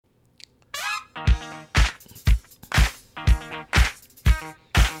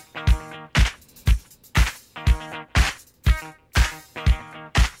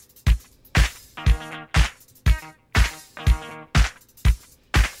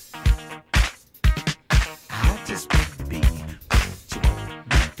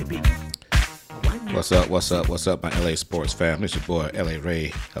What's up? What's up, my LA sports fam? It's your boy, LA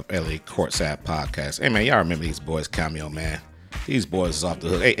Ray of LA Courtside Podcast. Hey, man, y'all remember these boys, Cameo, man? These boys is off the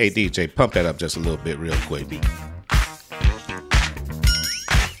hook. Hey, DJ, pump that up just a little bit real quick.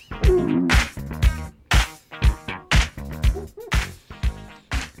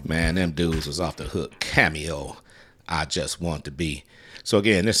 Man, them dudes was off the hook. Cameo. I just want to be. So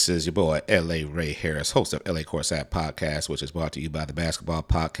again, this is your boy, L.A. Ray Harris, host of LA Courtside Podcast, which is brought to you by the Basketball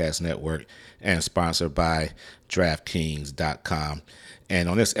Podcast Network and sponsored by DraftKings.com. And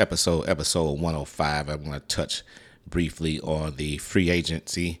on this episode 105, I want to touch briefly on the free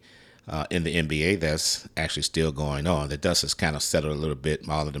agency in the NBA that's actually still going on. The dust has kind of settled a little bit.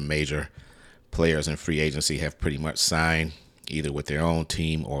 All of the major players in free agency have pretty much signed, either with their own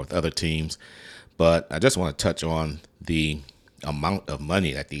team or with other teams. But I just want to touch on the amount of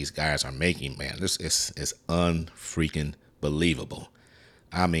money that these guys are making, man. This is unfreaking believable.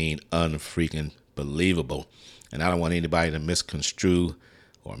 I mean, unfreaking believable. And I don't want anybody to misconstrue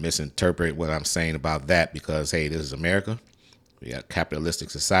or misinterpret what I'm saying about that because, hey, this is America. We got a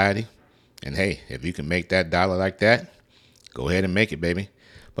capitalistic society. And, hey, if you can make that dollar like that, go ahead and make it, baby.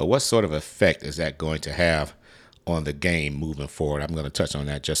 But what sort of effect is that going to have on the game moving forward? I'm going to touch on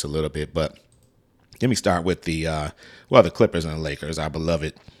that just a little bit, but let me start with the Clippers and the Lakers, our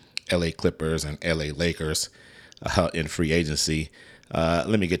beloved L.A. Clippers and L.A. Lakers in free agency.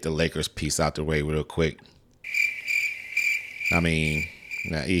 Let me get the Lakers piece out the way real quick. I mean,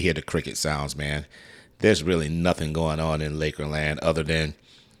 now you hear the cricket sounds, man. There's really nothing going on in Lakerland other than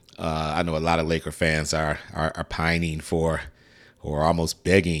I know a lot of Laker fans are pining for or almost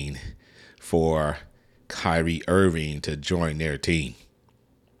begging for Kyrie Irving to join their team.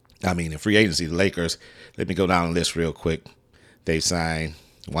 I mean, in free agency, the Lakers, let me go down the list real quick. They've signed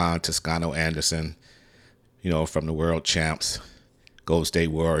Juan Toscano Anderson, from the world champs, Golden State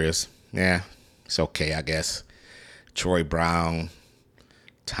Warriors. Yeah, it's okay, I guess. Troy Brown,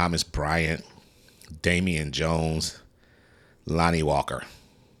 Thomas Bryant, Damian Jones, Lonnie Walker.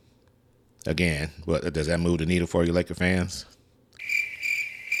 Again, does that move the needle for you, Laker fans?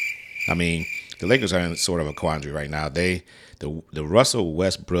 I mean, the Lakers are in sort of a quandary right now. The Russell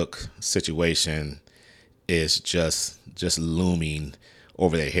Westbrook situation is just looming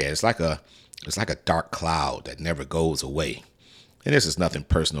over their head. It's like a dark cloud that never goes away. And this is nothing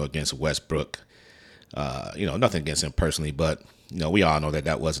personal against Westbrook. Nothing against him personally, but we all know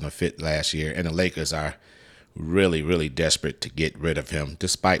that wasn't a fit last year, and the Lakers are really, really desperate to get rid of him,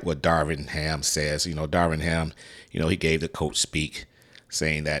 despite what Darvin Ham says. Darvin Ham, he gave the coach speak,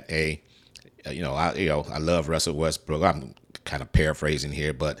 saying that, hey, I love Russell Westbrook. I'm kind of paraphrasing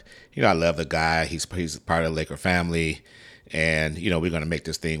here, but I love the guy. He's part of the Laker family, and we're going to make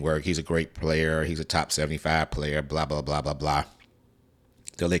this thing work. He's a great player. He's a top 75 player. Blah blah blah blah blah.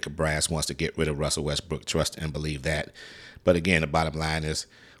 The Laker brass wants to get rid of Russell Westbrook. Trust and believe that. But again, the bottom line is,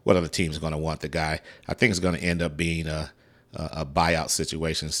 what other teams are going to want the guy? I think it's going to end up being a buyout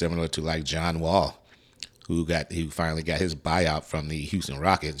situation similar to like John Wall, who finally got his buyout from the Houston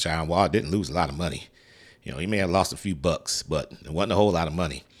Rockets. John Wall didn't lose a lot of money. He may have lost a few bucks, but it wasn't a whole lot of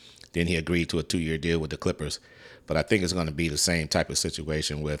money. Then he agreed to a 2-year deal with the Clippers. But I think it's going to be the same type of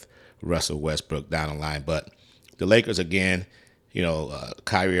situation with Russell Westbrook down the line. But the Lakers, again,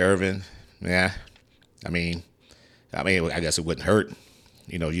 Kyrie Irving, yeah, I mean, I guess it wouldn't hurt.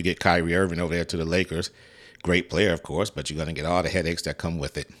 You get Kyrie Irving over there to the Lakers. Great player, of course, but you're going to get all the headaches that come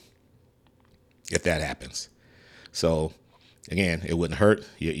with it if that happens. So, again, it wouldn't hurt.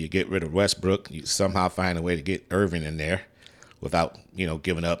 You get rid of Westbrook. You somehow find a way to get Irving in there without,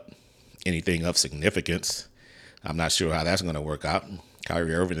 giving up anything of significance. I'm not sure how that's going to work out.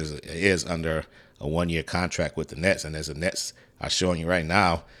 Kyrie Irving is under a 1-year contract with the Nets, and as the Nets are showing you right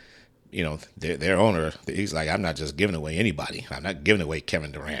now, their owner, he's like, I'm not just giving away anybody. I'm not giving away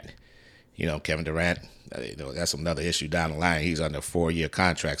Kevin Durant. Kevin Durant, that's another issue down the line. He's under a 4-year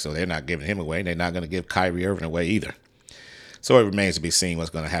contract, so they're not giving him away. They're not going to give Kyrie Irving away either. So it remains to be seen what's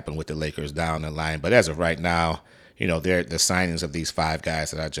going to happen with the Lakers down the line. But as of right now, the signings of these 5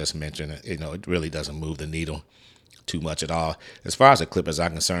 guys that I just mentioned, it really doesn't move the needle too much at all. As far as the Clippers are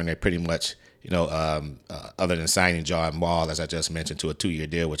concerned, they're pretty much, other than signing John Wall, as I just mentioned, to a 2-year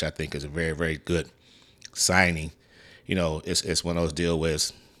deal, which I think is a very, very good signing. It's one of those deals where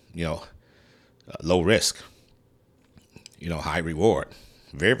low risk, high reward.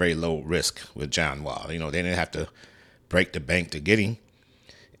 Very, very low risk with John Wall. They didn't have to break the bank to get him.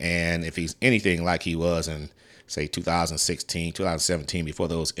 And if he's anything like he was in, say, 2016, 2017, before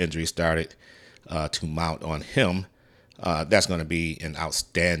those injuries started to mount on him, that's going to be an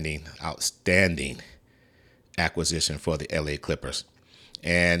outstanding acquisition for the LA Clippers.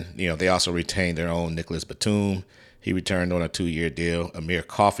 And, they also retained their own Nicholas Batum. He returned on a 2-year deal. Amir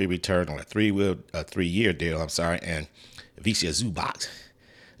Coffey returned on a 3-year deal, and Visca Zubac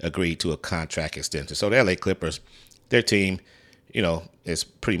agreed to a contract extension. So the LA Clippers, their team, is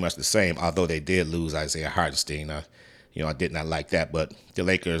pretty much the same, although they did lose Isaiah Hartenstein. I did not like that, but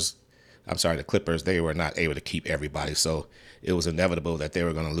the Clippers, they were not able to keep everybody. So it was inevitable that they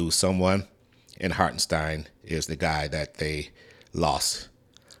were going to lose someone, and Hartenstein is the guy that they lost.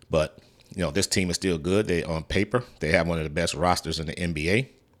 But, this team is still good. On paper, they have one of the best rosters in the NBA.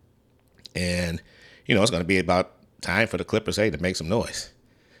 And, it's going to be about time for the Clippers, to make some noise.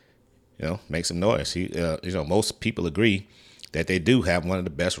 Make some noise. Most people agree that they do have one of the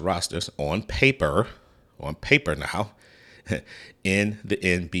best rosters on paper now, in the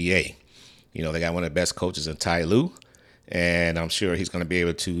NBA. They got one of the best coaches in Ty Lue, and I'm sure he's going to be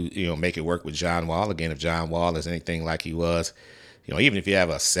able to, make it work with John Wall. Again, if John Wall is anything like he was, even if you have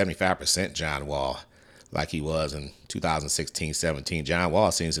a 75% John Wall like he was in 2016-17, John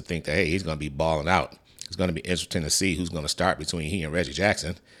Wall seems to think that, hey, he's going to be balling out. It's going to be interesting to see who's going to start between he and Reggie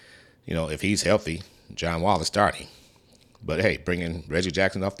Jackson. If he's healthy, John Wall is starting. But, hey, bringing Reggie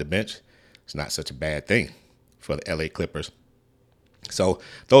Jackson off the bench, it's not such a bad thing for the LA Clippers. So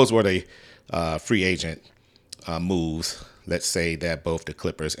those were the free agent moves, let's say, that both the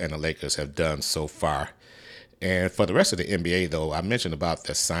Clippers and the Lakers have done so far. And for the rest of the NBA, though, I mentioned about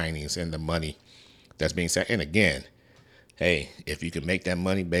the signings and the money that's being sent. And again, hey, if you can make that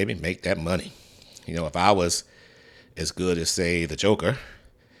money, baby, make that money. If I was as good as, say, the Joker,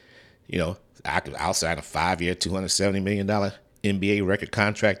 I'll sign a 5-year, $270 million NBA record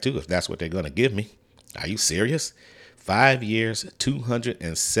contract too, if that's what they're going to give me. Are you serious? 5 years,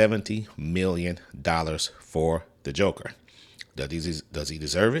 $270 million for the Joker. Does he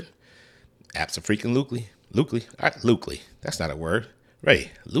deserve it? Abso-freaking-lutely. Lutely. That's not a word.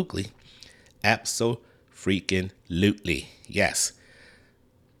 Ray, Lutely. Abso-freaking-lutely. Yes.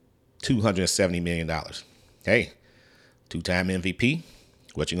 $270 million. Hey, 2-time MVP.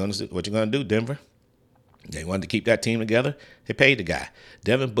 What you gonna do, Denver? They wanted to keep that team together. They paid the guy.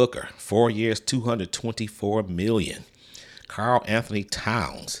 Devin Booker, 4 years, $224 million. Karl Anthony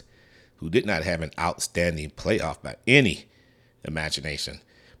Towns, who did not have an outstanding playoff by any imagination,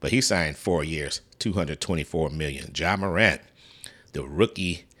 but he signed 4 years, $224 million. Ja Morant, the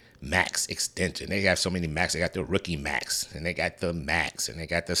rookie max extension. They have so many max. They got the rookie max, and they got the max, and they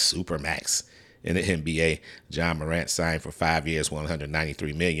got the super max in the NBA. Ja Morant signed for 5 years,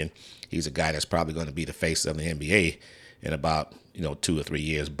 $193 million. He's a guy that's probably going to be the face of the NBA in about 2 or 3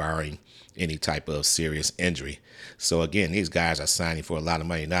 years, barring any type of serious injury. So again, these guys are signing for a lot of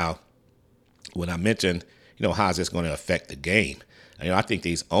money. Now, when I mentioned, how's this going to affect the game? I think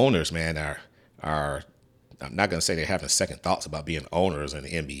these owners, man, are I'm not going to say they're having second thoughts about being owners in the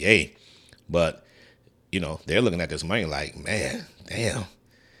NBA, but they're looking at this money like, man, damn.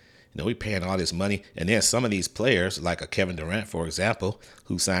 We're paying all this money. And then some of these players, like a Kevin Durant, for example,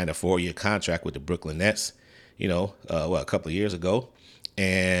 who signed a 4-year contract with the Brooklyn Nets, a couple of years ago.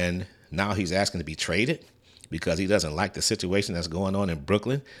 And now he's asking to be traded because he doesn't like the situation that's going on in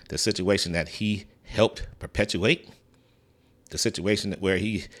Brooklyn, the situation that he helped perpetuate, the situation where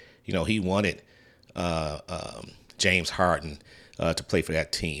he wanted James Harden to play for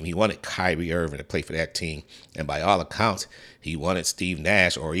that team. He wanted Kyrie Irving to play for that team. And by all accounts, he wanted Steve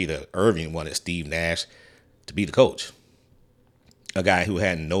Nash, or either Irving wanted Steve Nash to be the coach. A guy who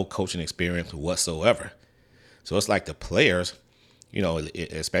had no coaching experience whatsoever. So it's like the players,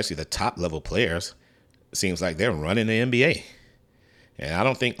 especially the top level players, seems like they're running the NBA. And I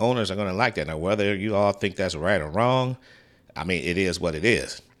don't think owners are going to like that. Now, whether you all think that's right or wrong, it is what it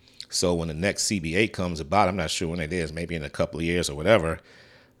is. So when the next CBA comes about, I'm not sure when it is, maybe in a couple of years or whatever,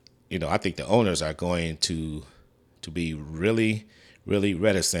 I think the owners are going to be really, really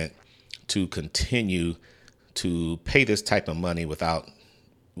reticent to continue to pay this type of money without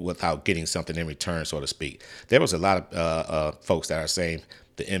getting something in return, so to speak. There was a lot of folks that are saying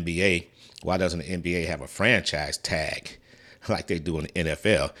the NBA, why doesn't the NBA have a franchise tag like they do in the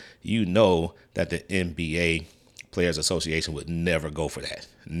NFL? That the NBA Players Association would never go for that.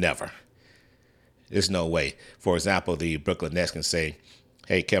 Never. There's no way. For example, the Brooklyn Nets can say,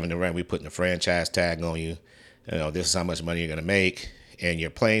 hey, Kevin Durant, we're putting a franchise tag on you. This is how much money you're going to make, and you're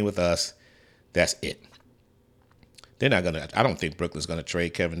playing with us. That's it. They're not going to, I don't think Brooklyn's going to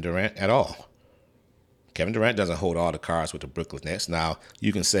trade Kevin Durant at all. Kevin Durant doesn't hold all the cards with the Brooklyn Nets. Now,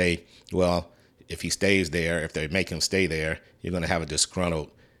 you can say, well, if he stays there, if they make him stay there, you're going to have a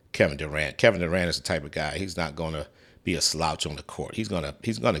disgruntled Kevin Durant. Kevin Durant is the type of guy, he's not going to be a slouch on the court. He's going to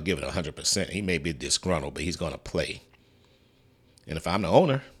give it 100%. He may be disgruntled, but he's going to play. And if I'm the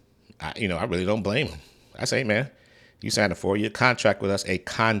owner, I really don't blame him. I say, man, you signed a 4-year contract with us. A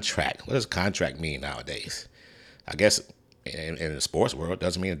contract. What does contract mean nowadays? I guess in the sports world, it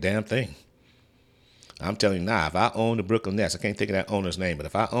doesn't mean a damn thing. I'm telling you now, if I own the Brooklyn Nets, I can't think of that owner's name, but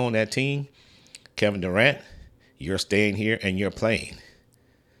if I own that team, Kevin Durant, you're staying here and you're playing.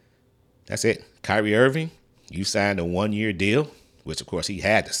 That's it. Kyrie Irving, you signed a 1-year deal, which of course he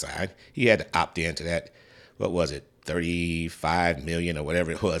had to sign. He had to opt into that. What was it? 35 million or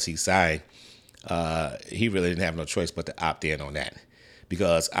whatever it was he signed. He really didn't have no choice but to opt in on that,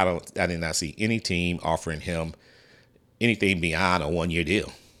 because I did not see any team offering him anything beyond a 1-year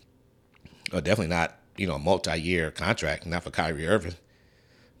deal. Or definitely not, a multi-year contract. Not for Kyrie Irving.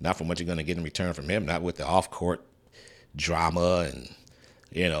 Not for what you're going to get in return from him. Not with the off-court drama and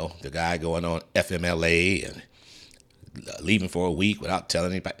the guy going on FMLA and leaving for a week without telling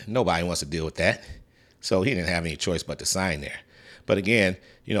anybody. Nobody wants to deal with that. So he didn't have any choice but to sign there. But again,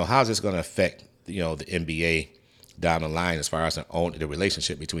 how's this going to affect, the NBA down the line as far as the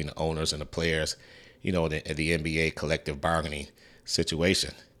relationship between the owners and the players, the NBA collective bargaining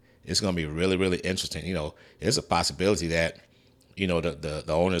situation? It's going to be really, really interesting. There's a possibility that, the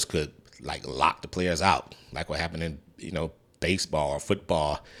owners could lock the players out, like what happened in, baseball or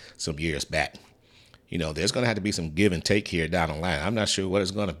football some years back. There's going to have to be some give and take here down the line. I'm not sure what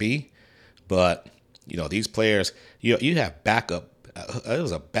it's going to be, but, these players, you have backup. It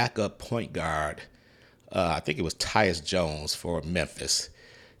was a backup point guard. I think it was Tyus Jones for Memphis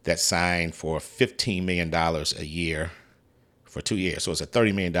that signed for $15 million a year for 2 years. So it's a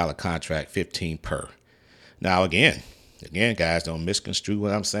 $30 million contract, 15 per. Now, again, guys, don't misconstrue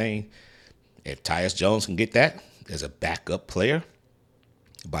what I'm saying. If Tyus Jones can get that as a backup player,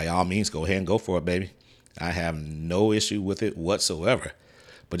 by all means, go ahead and go for it, baby. I have no issue with it whatsoever.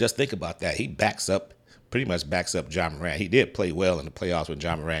 But just think about that. He pretty much backs up Ja Morant. He did play well in the playoffs when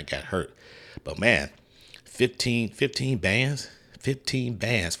Ja Morant got hurt. But man, 15 bands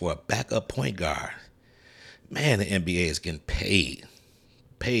for a backup point guard. Man, the NBA is getting paid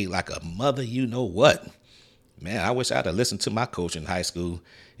like a mother, what. Man, I wish I'd have listened to my coach in high school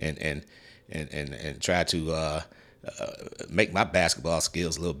and tried to make my basketball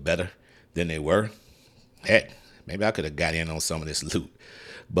skills a little better than they were. Heck, maybe I could have got in on some of this loot.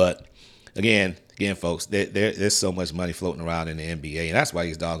 But again, folks, there's so much money floating around in the NBA, and that's why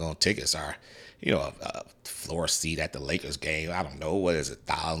these doggone tickets are, a floor seat at the Lakers game. I don't know, what is it,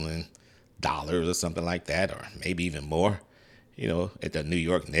 $1,000 or something like that, or maybe even more. At the New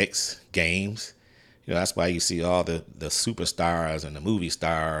York Knicks games. That's why you see all the superstars and the movie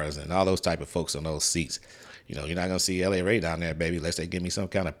stars and all those type of folks on those seats. You're not going to see LA Ray down there, baby, unless they give me some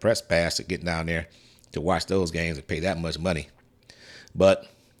kind of press pass to get down there to watch those games and pay that much money. But,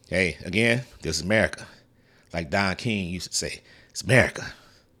 hey, again, this is America. Like Don King used to say, it's America.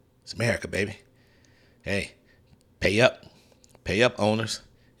 It's America, baby. Hey, pay up. Pay up, owners.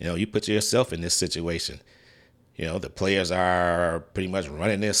 You put yourself in this situation. The players are pretty much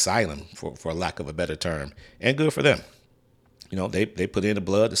running the asylum, for lack of a better term, and good for them. They put in the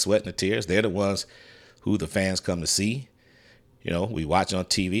blood, the sweat, and the tears. They're the ones who the fans come to see. We watch on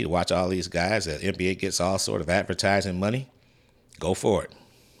TV to watch all these guys. The NBA gets all sort of advertising money. Go for it.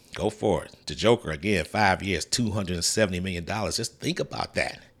 Go for it. The Joker, again, 5 years, $270 million. Just think about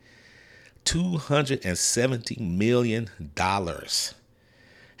that. $270 million.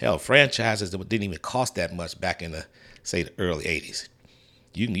 Hell, franchises that didn't even cost that much back in the early 80s.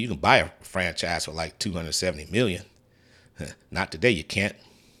 You can buy a franchise for like $270 million. Not today, you can't.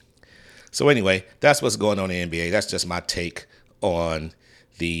 So anyway, that's what's going on in the NBA. That's just my take on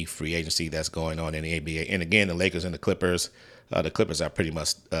the free agency that's going on in the NBA. And again, the Lakers and the Clippers are pretty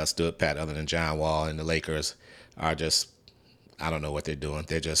much stood pat, other than John Wall, and the Lakers are just, I don't know what they're doing.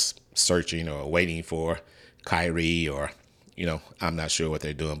 They're just searching or waiting for Kyrie, or, I'm not sure what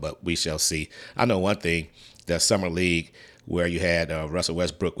they're doing, but we shall see. I know one thing, the Summer League, where you had Russell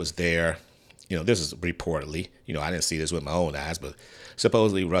Westbrook was there. This is reportedly, I didn't see this with my own eyes, but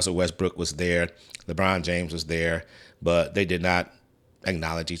supposedly Russell Westbrook was there. LeBron James was there, but they did not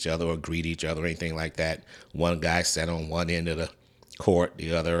acknowledge each other or greet each other or anything like that. One guy sat on one end of the court,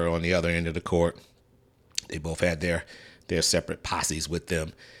 the other on the other end of the court. They both had their separate posses with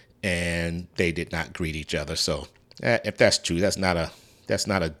them, and they did not greet each other. So if that's true, that's not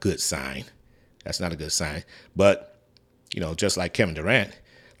a good sign. That's not a good sign. But, just like Kevin Durant,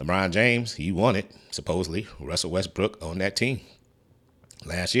 LeBron James, he wanted, supposedly, Russell Westbrook on that team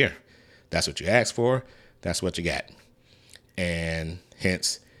last year. That's what you asked for. That's what you got. And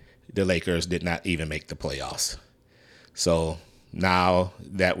hence, the Lakers did not even make the playoffs. So now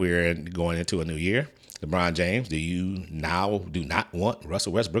that we're going into a new year, LeBron James, do you now do not want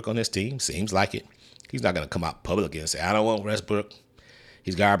Russell Westbrook on this team? Seems like it. He's not going to come out publicly and say, I don't want Westbrook.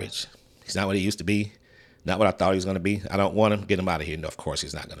 He's garbage. He's not what he used to be. Not what I thought he was going to be. I don't want him. Get him out of here. No, of course,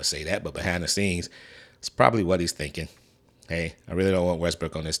 he's not going to say that. But behind the scenes, it's probably what he's thinking. Hey, I really don't want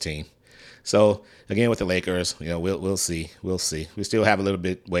Westbrook on this team. So, again, with the Lakers, we'll see. We'll see. We still have a little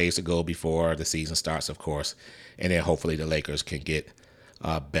bit ways to go before the season starts, of course. And then hopefully the Lakers can get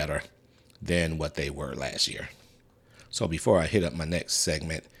better than what they were last year. So before I hit up my next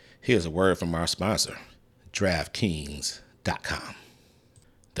segment, here's a word from our sponsor, DraftKings.com.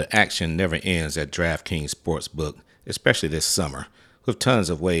 The action never ends at DraftKings Sportsbook, especially this summer. With tons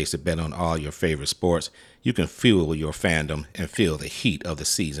of ways to bet on all your favorite sports, you can fuel your fandom and feel the heat of the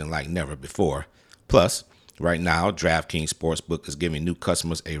season like never before. Plus, right now, DraftKings Sportsbook is giving new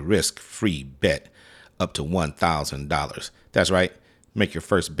customers a risk-free bet up to $1,000. That's right. Make your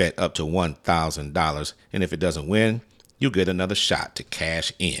first bet up to $1,000, and if it doesn't win, you get another shot to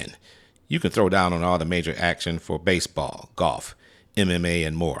cash in. You can throw down on all the major action for baseball, golf, MMA,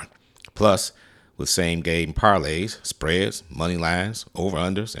 and more. Plus, with same-game parlays, spreads, money lines,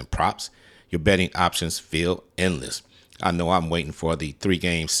 over-unders, and props, your betting options feel endless. I know I'm waiting for the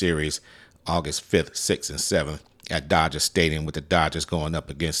 3-game series August 5th, 6th, and 7th at Dodger Stadium with the Dodgers going up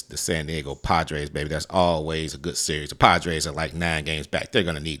against the San Diego Padres, baby. That's always a good series. The Padres are like 9 games back. They're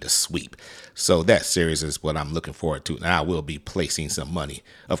going to need to sweep. So that series is what I'm looking forward to. And I will be placing some money,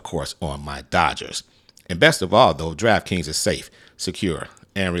 of course, on my Dodgers. And best of all, though, DraftKings is safe, secure,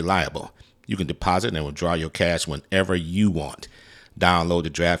 and reliable. You can deposit and withdraw your cash whenever you want. Download the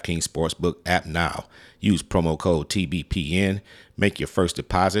DraftKings Sportsbook app now. Use promo code TBPN. Make your first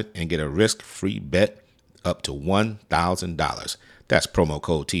deposit and get a risk-free bet up to $1,000. That's promo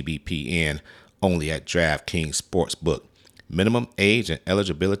code TBPN only at DraftKings Sportsbook. Minimum age and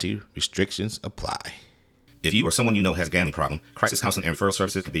eligibility restrictions apply. If you or someone you know has a gambling problem, crisis counseling and referral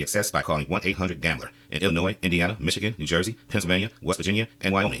services can be accessed by calling 1-800-GAMBLER in Illinois, Indiana, Michigan, New Jersey, Pennsylvania, West Virginia,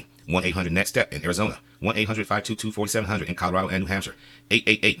 and Wyoming. 1-800-NEXT-STEP in Arizona. 1-800-522-4700 in Colorado and New Hampshire.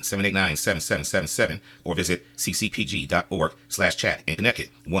 888-789-7777 or visit ccpg.org/chat in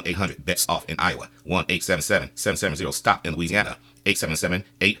Connecticut. 1-800-BETS-OFF in Iowa. 1-877-770-STOP in Louisiana.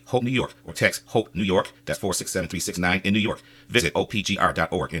 877-8-HOPE New York or text HOPE New York. That's 467-369 in New York. Visit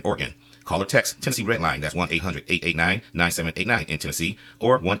opgr.org in Oregon. Call or text Tennessee Redline. That's 1-800-889-9789 in Tennessee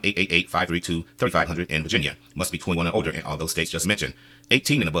or 1-888-532-3500 in Virginia. Must be 21 and older in all those states just mentioned.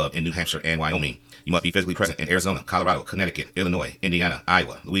 18 and above in New Hampshire and Wyoming. You must be physically present in Arizona, Colorado, Connecticut, Illinois, Indiana,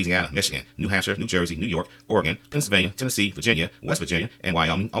 Iowa, Louisiana, Michigan, New Hampshire, New Jersey, New York, Oregon, Pennsylvania, Tennessee, Virginia, West Virginia, and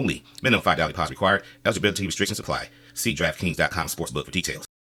Wyoming only. Minimum $5 deposit required. Eligibility restrictions apply. See DraftKings.com Sportsbook for details.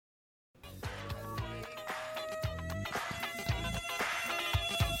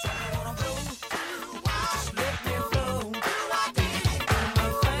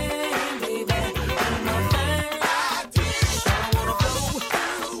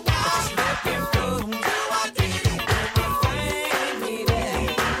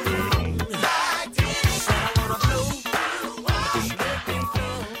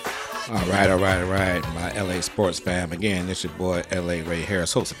 All right. My LA sports fam. Again, this your boy, LA Ray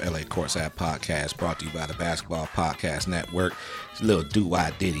Harris, host of LA Courtside Podcast, brought to you by the Basketball Podcast Network. It's a little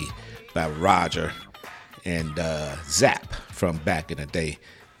do-wah ditty by Roger and Zap from back in the day.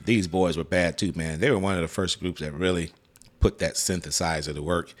 These boys were bad too, man. They were one of the first groups that really put that synthesizer to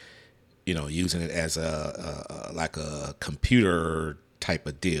work, using it as like a computer type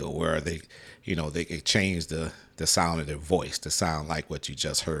of deal where they could change the sound of their voice to sound like what you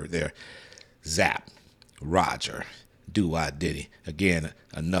just heard there. Zap, Roger, Do-Wah Diddy. Again,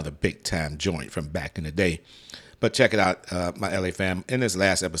 another big-time joint from back in the day. But check it out, my LA fam. In this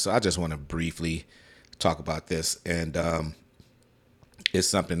last episode, I just want to briefly talk about this. And it's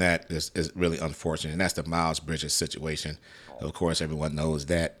something that is really unfortunate, and that's the Miles Bridges situation. Of course, everyone knows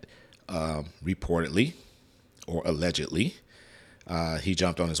that reportedly or allegedly, he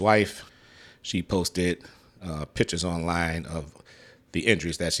jumped on his wife. She posted pictures online of the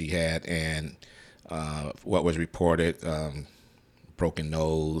injuries that she had and what was reported, broken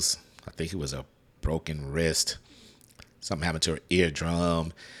nose. I think it was a broken wrist. Something happened to her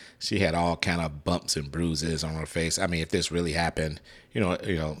eardrum. She had all kind of bumps and bruises on her face. I mean, if this really happened,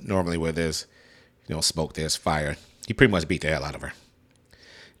 normally where there's, smoke, there's fire. He pretty much beat the hell out of her.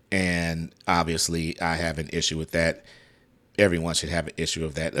 And obviously, I have an issue with that. Everyone should have an issue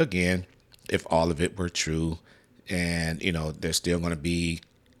of that. Again, if all of it were true, and there's still going to be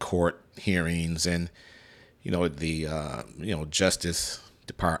court hearings and the Justice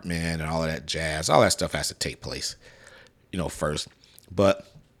Department and all of that jazz, all that stuff has to take place first. But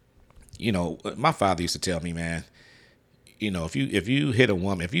My father used to tell me, man, if you hit a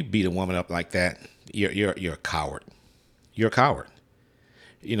woman, if you beat a woman up like that, you're a coward. You're a coward.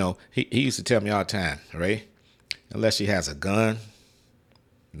 He used to tell me all the time, right? Unless she has a gun,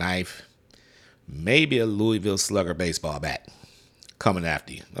 knife, maybe a Louisville Slugger baseball bat coming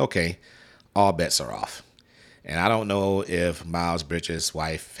after you. Okay, all bets are off. And I don't know if Miles Bridges'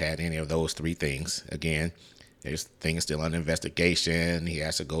 wife had any of those three things. Again, there's things still under investigation. He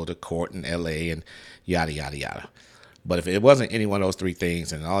has to go to court in LA and yada, yada, yada. But if it wasn't any one of those three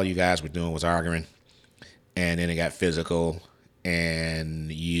things and all you guys were doing was arguing and then it got physical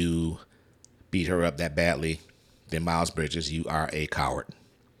and you beat her up that badly, then Miles Bridges, you are a coward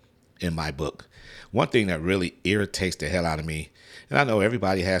in my book. One thing that really irritates the hell out of me, and I know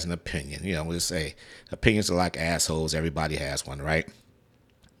everybody has an opinion. We'll say opinions are like assholes. Everybody has one, right?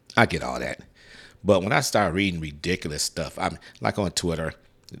 I get all that. But when I start reading ridiculous stuff, I'm like on Twitter,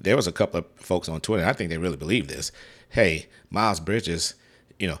 there was a couple of folks on Twitter, and I think they really believe this. Hey, Miles Bridges,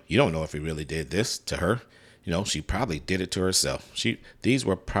 you don't know if he really did this to her. She probably did it to herself. These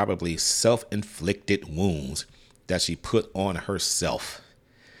were probably self-inflicted wounds that she put on herself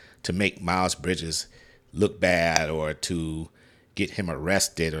to make Miles Bridges look bad or to get him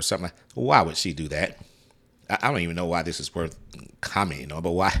arrested or something. Why would she do that? I don't even know why this is worth commenting on,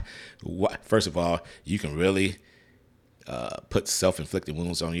 but why? First of all, you can really put self-inflicted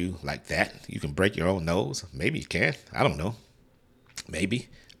wounds on you like that. You can break your own nose. Maybe you can. I don't know. Maybe.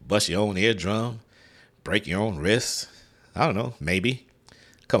 Bust your own eardrum. Break your own wrist. I don't know. Maybe.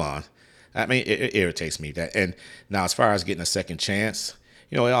 Come on. I mean, it irritates me. And now, as far as getting a second chance,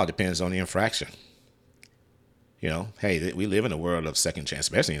 it all depends on the infraction. Hey, we live in a world of second chance,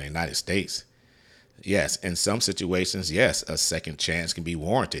 especially in the United States. Yes, in some situations, yes, a second chance can be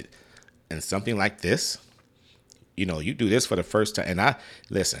warranted. And something like this, you do this for the first time. And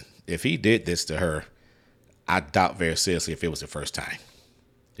listen, if he did this to her, I doubt very seriously if it was the first time.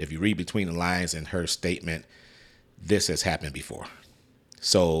 If you read between the lines in her statement, this has happened before.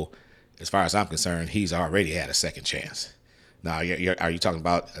 So as far as I'm concerned, he's already had a second chance. Now, are you talking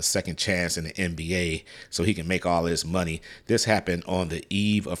about a second chance in the NBA so he can make all this money? This happened on the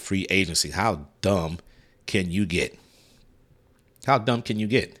eve of free agency. How dumb can you get? How dumb can you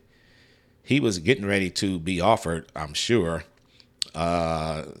get? He was getting ready to be offered, I'm sure,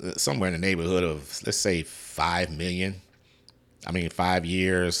 somewhere in the neighborhood of, let's say, $5 million. 5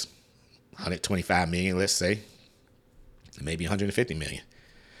 years, $125 million, let's say, maybe $150 million.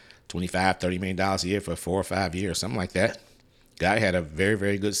 $25-30 million a year for 4 or 5 years, something like that. Guy had a very,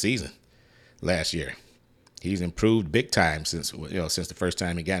 very good season last year. He's improved big time since the first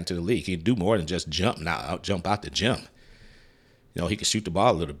time he got into the league. He can do more than just jump out the gym. He can shoot the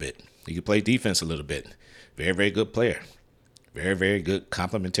ball a little bit. He can play defense a little bit. Very, very good player. Very, very good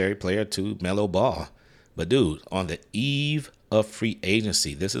complementary player to Melo Ball. But dude, on the eve of free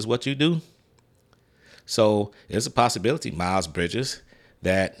agency, this is what you do? So there's a possibility, Miles Bridges,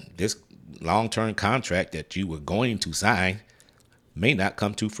 that this long-term contract that you were going to sign may not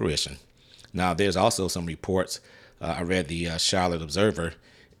come to fruition. Now, there's also some reports. I read the Charlotte Observer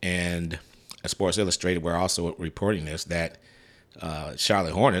and Sports Illustrated were also reporting this, that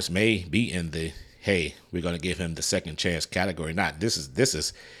Charlotte Hornets may be in the, hey, we're going to give him the second chance category. Not this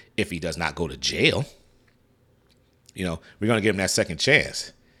is if he does not go to jail. We're going to give him that second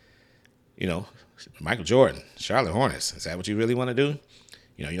chance. Michael Jordan, Charlotte Hornets. Is that what you really want to do?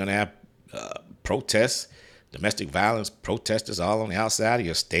 You're going to have protests, domestic violence protesters all on the outside of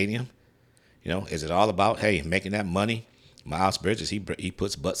your stadium. Is it all about, hey, making that money? Miles Bridges, he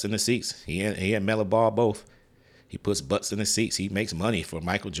puts butts in the seats. He and Melo Ball both. He puts butts in the seats. He makes money for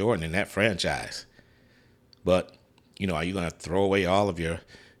Michael Jordan in that franchise. But, are you going to throw away all of your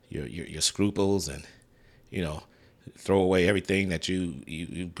scruples and, throw away everything that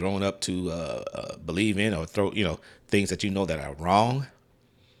you've grown up to believe in, or throw, things that that are wrong?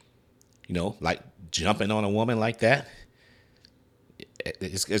 Like jumping on a woman like that.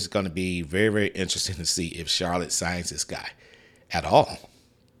 It's going to be very, very interesting to see if Charlotte signs this guy at all.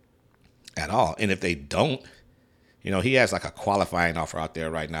 And if they don't, he has like a qualifying offer out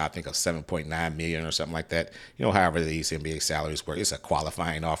there right now, I think of $7.9 million or something like that. However these NBA salaries work, it's a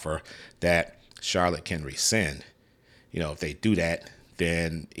qualifying offer that Charlotte can rescind. If they do that,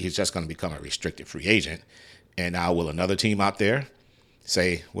 then he's just going to become a restricted free agent. And now will another team out there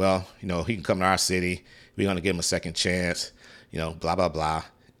say, well, he can come to our city. We're going to give him a second chance, blah, blah, blah,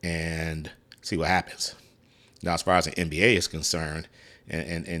 and see what happens. Now, as far as the NBA is concerned,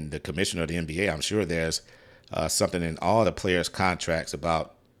 and the commissioner of the NBA, I'm sure there's something in all the players' contracts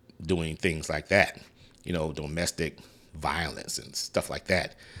about doing things like that, domestic violence and stuff like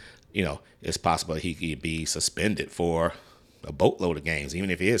that. it's possible he could be suspended for a boatload of games.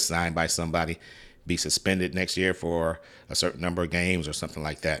 Even if he is signed by somebody, be suspended next year for a certain number of games or something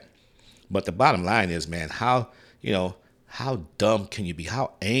like that. But the bottom line is, man, how dumb can you be?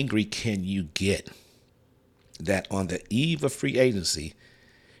 How angry can you get that on the eve of free agency,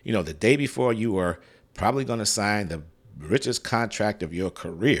 the day before you were probably going to sign the richest contract of your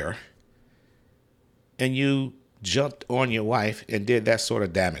career, and you jumped on your wife and did that sort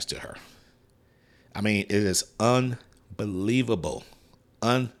of damage to her? I mean, it is unbelievable.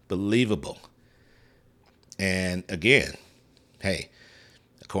 Unbelievable. And again, hey,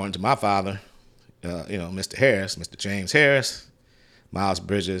 according to my father, Mr. Harris, Mr. James Harris, Miles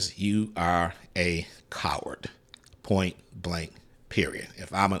Bridges, you are a coward. Point blank, period.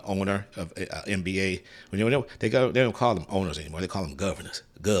 If I'm an owner of NBA, they don't call them owners anymore. They call them governors.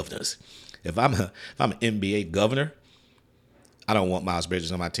 If I'm an NBA governor, I don't want Miles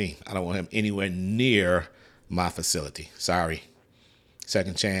Bridges on my team. I don't want him anywhere near my facility. Sorry.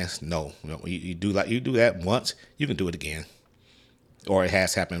 Second chance, no. You do that once, you can do it again. Or it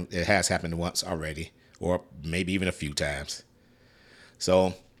has happened. It has happened once already, or maybe even a few times.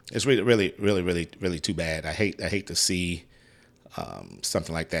 So it's really, really, really, really, really too bad. I hate to see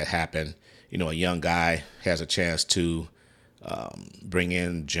something like that happen. A young guy has a chance to bring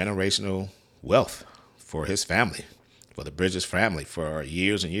in generational wealth for his family, for the Bridges family, for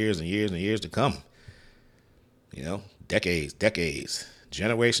years and years and years and years to come. Decades,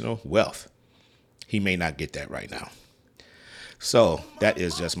 generational wealth. He may not get that right now. So that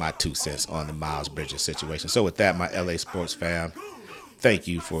is just my 2 cents on the Miles Bridges situation. So with that, my LA sports fam, thank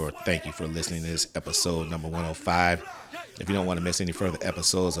you for listening to this episode number 105. If you don't want to miss any further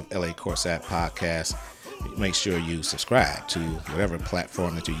episodes of LA Courtside Podcast, make sure you subscribe to whatever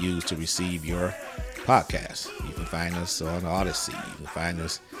platform that you use to receive your podcast. You can find us on Odyssey. You can find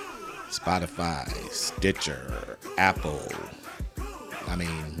us Spotify, Stitcher, Apple.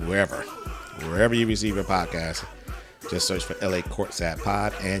 Wherever you receive your podcast, just search for LA Courtside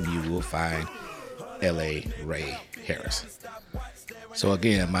Pod and you will find LA Ray Harris. So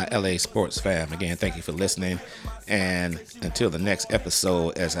again, my LA sports fam, again, thank you for listening. And until the next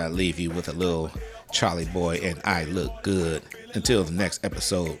episode, as I leave you with a little Charlie Boy and I Look Good. Until the next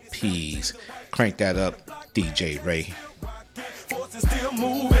episode, peace. Crank that up, DJ Ray. Still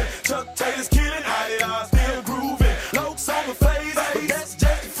moving, Chuck Taylor's killing,